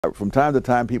From time to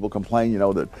time, people complain,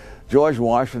 that George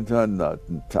Washington,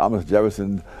 Thomas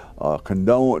Jefferson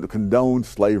condoned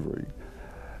slavery.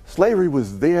 Slavery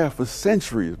was there for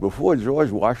centuries before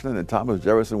George Washington and Thomas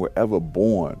Jefferson were ever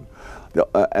born.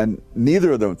 And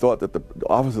neither of them thought that the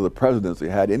office of the presidency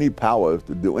had any powers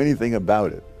to do anything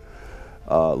about it.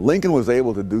 Lincoln was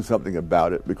able to do something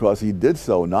about it because he did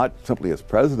so not simply as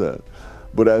president,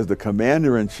 but as the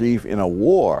commander-in-chief in a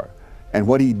war. And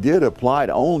what he did applied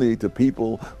only to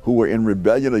people who were in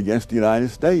rebellion against the United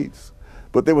States.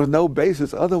 But there was no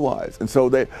basis otherwise. And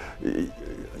so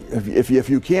if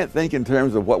you can't think in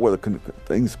terms of what were the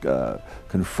things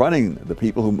confronting the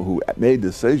people who made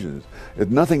decisions,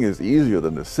 nothing is easier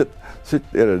than to sit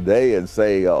there today and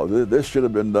say, oh, this should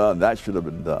have been done, that should have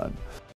been done.